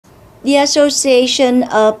The Association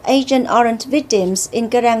of Agent Orange Victims in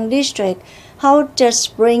Cái Răng District held a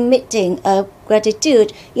spring meeting of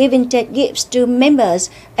gratitude, giving dead gifts to members,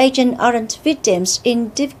 Agent Orange victims in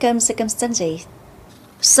difficult circumstances.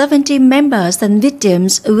 70 members and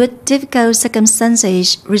victims with difficult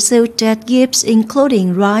circumstances received dead gifts,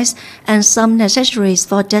 including rice and some necessaries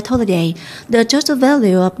for death holiday. The total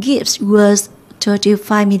value of gifts was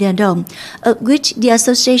 $35 million, of which the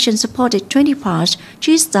association supported 20 parts.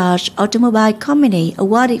 G-Stars Automobile Company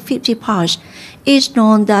awarded 50 parts. It's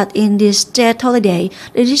known that in this death holiday,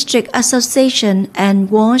 the district association and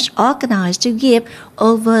was organized to give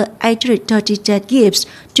over 830 death gifts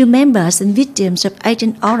to members and victims of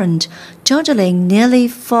Agent Orange, totaling nearly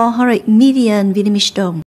 400 million Vietnamese đồng.